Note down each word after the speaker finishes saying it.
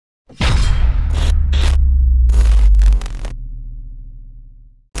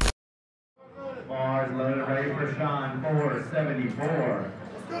for Sean, 474.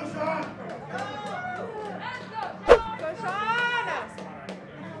 Let's go, Sean! Go, Sean!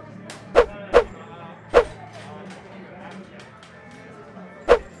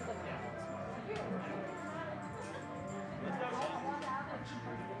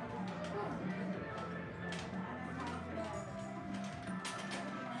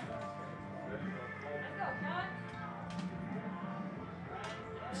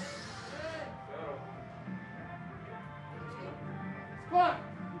 Squat!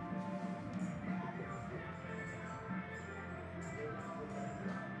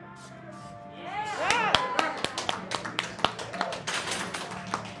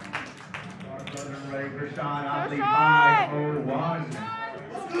 Ready for Sean, Otley, 501.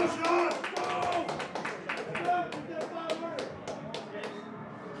 Let's go, Sean!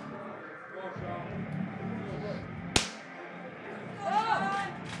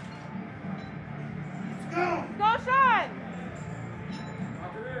 Go! Go, Sean!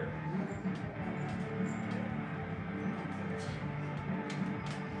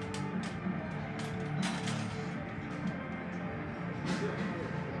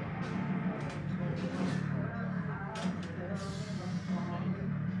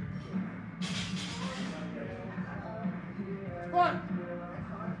 Squat!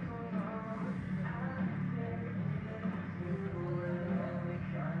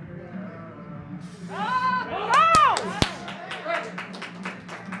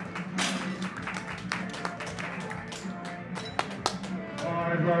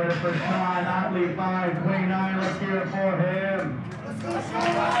 Hard loaded for Sean, Otley, 529. Let's hear it for him. Let's go,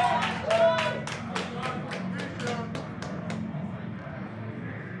 Sean!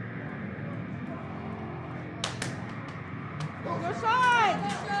 Go, Sean!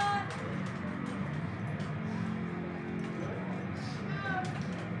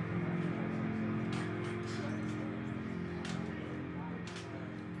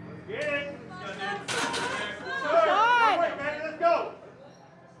 Get it! Sean! Wait, man, let's go!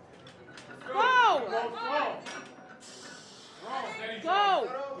 Go! Slow. Go!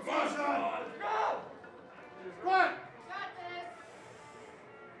 Come on, Sean! Squat!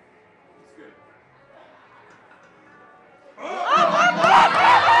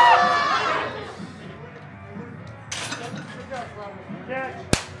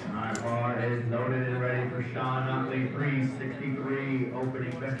 My bar is loaded and ready for Sean, Otley, 363.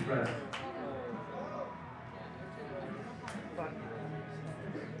 Opening bench press.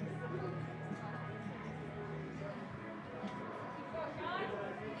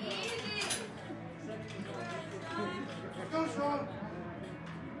 Let's go, Sean!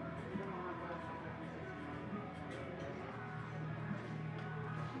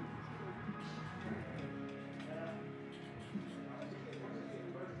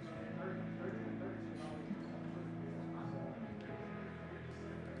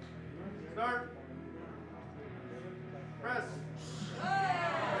 Start. Press.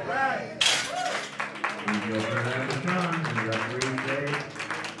 Back. Easy opener there for Sean. And referee say,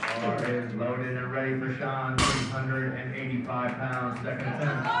 bar is loaded and ready for Sean, 385 pounds, second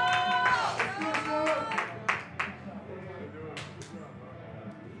attempt. Let's go, Sean!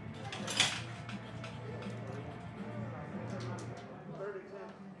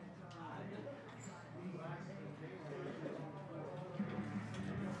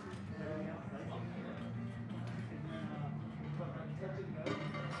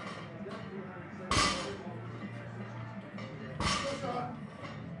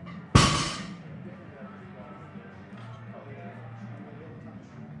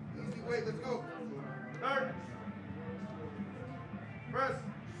 Easy weight, let's go. Start. Press.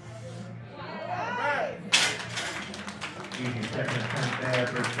 Back. Easy second attempt there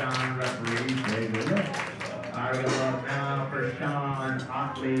for Sean, referee say good luck. All right, up now for Sean,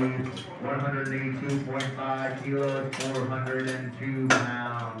 Otley, 182.5 kilos, 402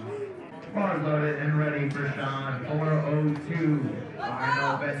 pounds. Bar loaded and ready for Sean, 402.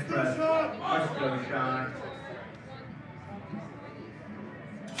 Final bench press. Let's go, Sean.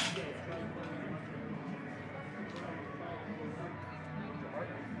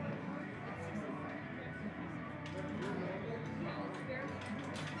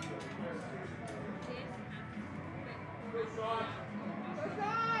 Go, Sean. Go,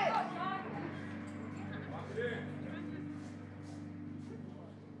 Sean!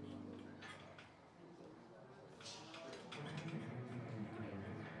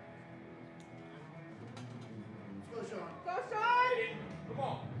 Come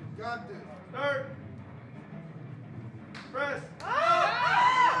on. Got this. Start. Press.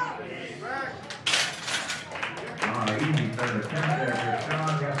 Back. Easy third attempt there for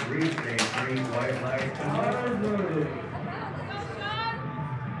Sean, referee say green, white light.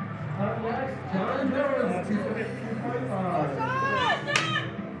 Let's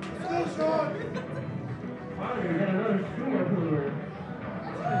go, Sean. Finally, we got another score cooler.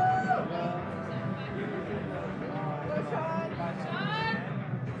 Go, Sean.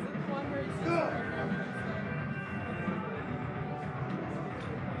 One more. Go.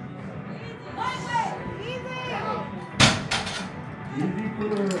 Easy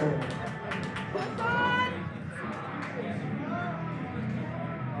cooler. Go, Sean.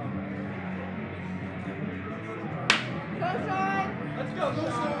 Go, Sean. Let's go,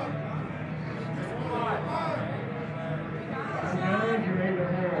 Sean. Jones, you're ready to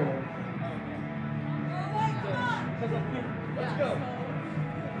roll. Let's go.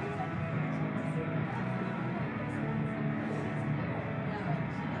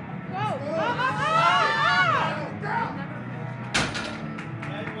 Go.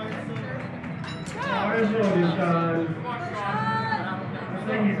 Nice loading, Sean. Looks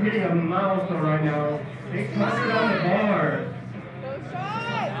like he's hitting a milestone right now. 600 on the bar. Go,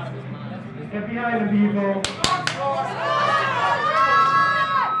 Sean. Get behind the people.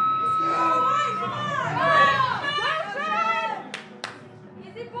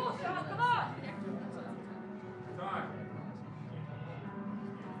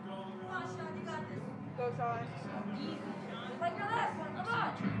 Go, Sean. Like your last one, come on.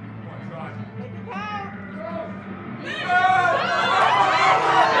 Make it count.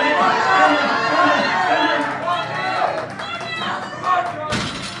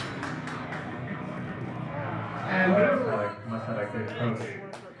 And must have a good coach.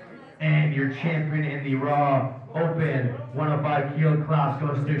 And your champion in the Raw Open 105 kilo class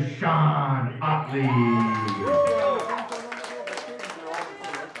goes to Sean Otley.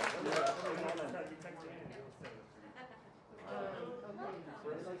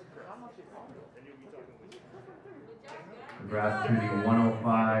 Congrats to the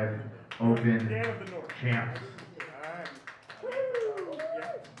 105 Open champs.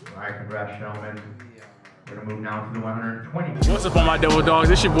 All right, congrats, gentlemen. We're gonna move now to the 120. What's up, all my Devil Dogs?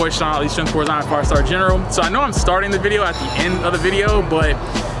 It's your boy Sean Otley, Strength Corps 5-star General. So I know I'm starting the video at the end of the video, but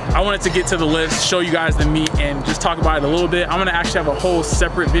I wanted to get to the list, show you guys the meet, and just talk about it a little bit. I'm gonna actually have a whole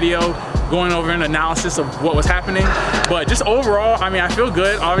separate video going over an analysis of what was happening. But just overall, I mean, I feel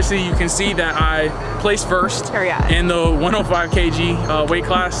good. Obviously, you can see that I placed first in the 105 kg weight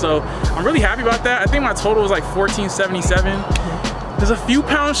class. So I'm really happy about that. I think my total was like 1477. There's a few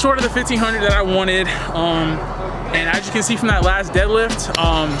pounds short of the 1500 that I wanted. And as you can see from that last deadlift,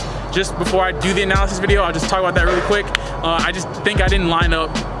 just before I do the analysis video, I'll just talk about that really quick. I just think I didn't line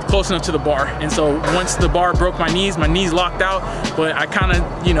up close enough to the bar. And so once the bar broke my knees locked out, but I kind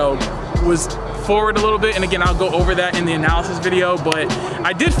of, you know, was forward a little bit, and again, I'll go over that in the analysis video, but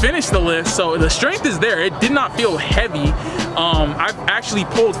I did finish the lift, so the strength is there. It did not feel heavy. I've actually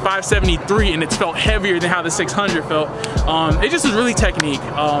pulled 573 and it's felt heavier than how the 600 felt. It just was really technique.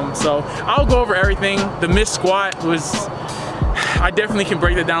 So I'll go over everything. The missed squat was, I definitely can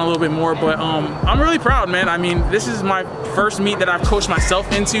break that down a little bit more, but I'm really proud, man. I mean, this is my first meet that I've coached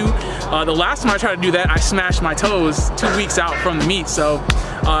myself into. The last time I tried to do that, I smashed my toes 2 weeks out from the meet, so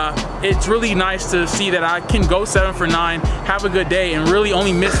it's really nice to see that I can go 7 for 9, have a good day, and really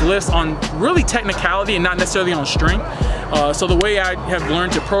only miss lifts on really technicality and not necessarily on strength. So the way I have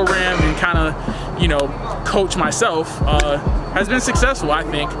learned to program and kind of, you know, coach myself has been successful, I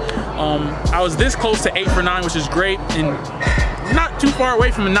think. I was this close to 8 for 9, which is great, and not too far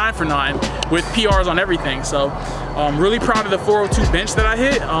away from a 9 for 9 with PRs on everything. So I'm really proud of the 402 bench that I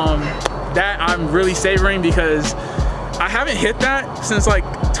hit. That I'm really savoring because I haven't hit that since like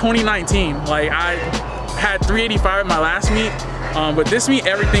 2019. Like I had 385 at my last meet, but this meet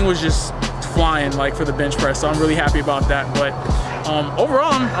everything was just flying, like for the bench press. So I'm really happy about that. But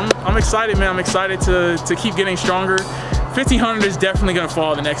overall, I'm excited, man. I'm excited to keep getting stronger. 1500 is definitely gonna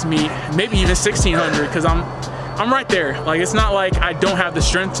fall the next meet, maybe even 1600, because I'm right there. Like, it's not like I don't have the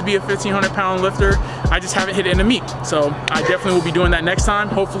strength to be a 1500 pound lifter. I just haven't hit it in a meet. So I definitely will be doing that next time,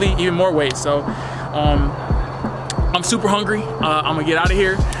 hopefully even more weight. So I'm super hungry. I'm gonna get out of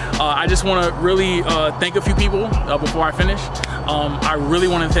here. I just wanna really thank a few people before I finish. I really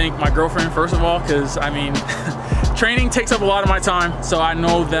wanna thank my girlfriend, first of all, because I mean, training takes up a lot of my time, so I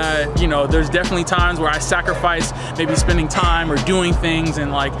know that, you know, there's definitely times where I sacrifice maybe spending time or doing things,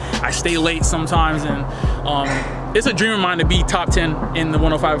 and like I stay late sometimes, and it's a dream of mine to be top 10 in the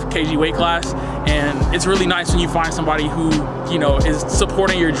 105 kg weight class, and it's really nice when you find somebody who, you know, is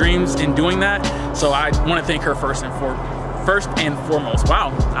supporting your dreams in doing that. So I want to thank her first and foremost.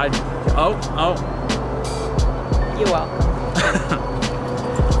 Wow. You're welcome.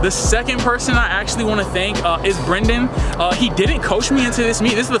 The second person I actually want to thank is Brendan. He didn't coach me into this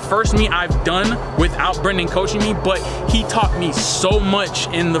meet. This is the first meet I've done without Brendan coaching me, but he taught me so much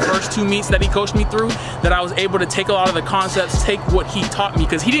in the first 2 meets that he coached me through that I was able to take a lot of the concepts, take what he taught me,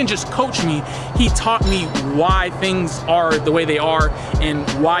 because he didn't just coach me, he taught me why things are the way they are and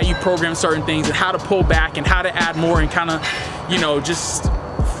why you program certain things and how to pull back and how to add more and kind of, you know, just,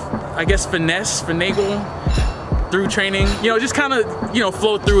 I guess, finagle through training, you know, just kind of, you know,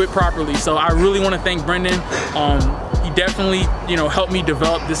 flow through it properly. So I really want to thank Brendan. He definitely, you know, helped me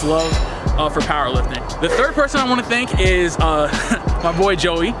develop this love for powerlifting. The third person I want to thank is my boy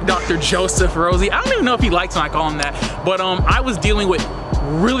Joey, Dr. Joseph Rosie. I don't even know if he likes when I call him that, but I was dealing with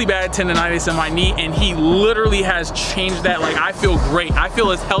really bad tendonitis in my knee, and he literally has changed that. Like, I feel great. I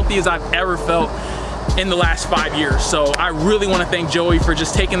feel as healthy as I've ever felt in the last 5 years. So I really want to thank Joey for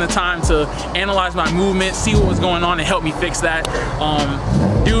just taking the time to analyze my movement, see what was going on, and help me fix that.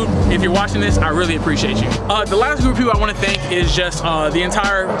 Dude, if you're watching this, I really appreciate you. The last group of people I want to thank is just the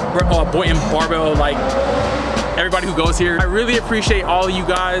entire Boynton Barbell, like everybody who goes here. I really appreciate all of you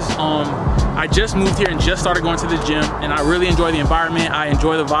guys. I just moved here and just started going to the gym, and I really enjoy the environment. I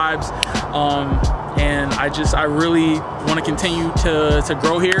enjoy the vibes. And I really want to continue to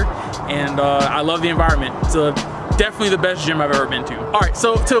grow here, and I love the environment. It's definitely the best gym I've ever been to. All right,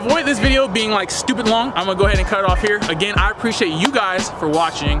 so to avoid this video being like stupid long, I'm gonna go ahead and cut it off here. Again, I appreciate you guys for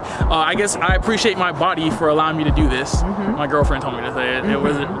watching. I guess I appreciate my body for allowing me to do this. My girlfriend told me to say it. It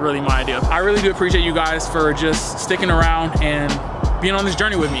wasn't really my idea. I really do appreciate you guys for just sticking around and being on this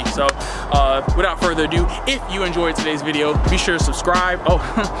journey with me. So without further ado, if you enjoyed today's video, be sure to subscribe. Oh,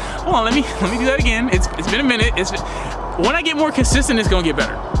 hold on, let me do that again. It's been a minute. When I get more consistent, it's gonna get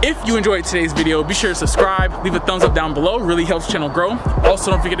better. If you enjoyed today's video, be sure to subscribe, leave a thumbs up down below, really helps the channel grow. Also,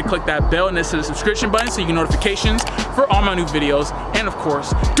 don't forget to click that bell next to the subscription button so you get notifications for all my new videos. And of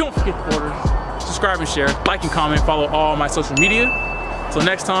course, don't forget to subscribe and share, like and comment, follow all my social media. Till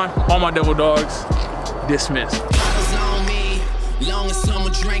next time, all my devil dogs, dismissed. Long as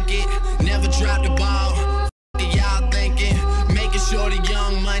someone drank it, never drop the ball. Y'all thinking, making sure the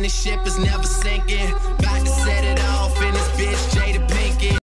young money ship is never sinking.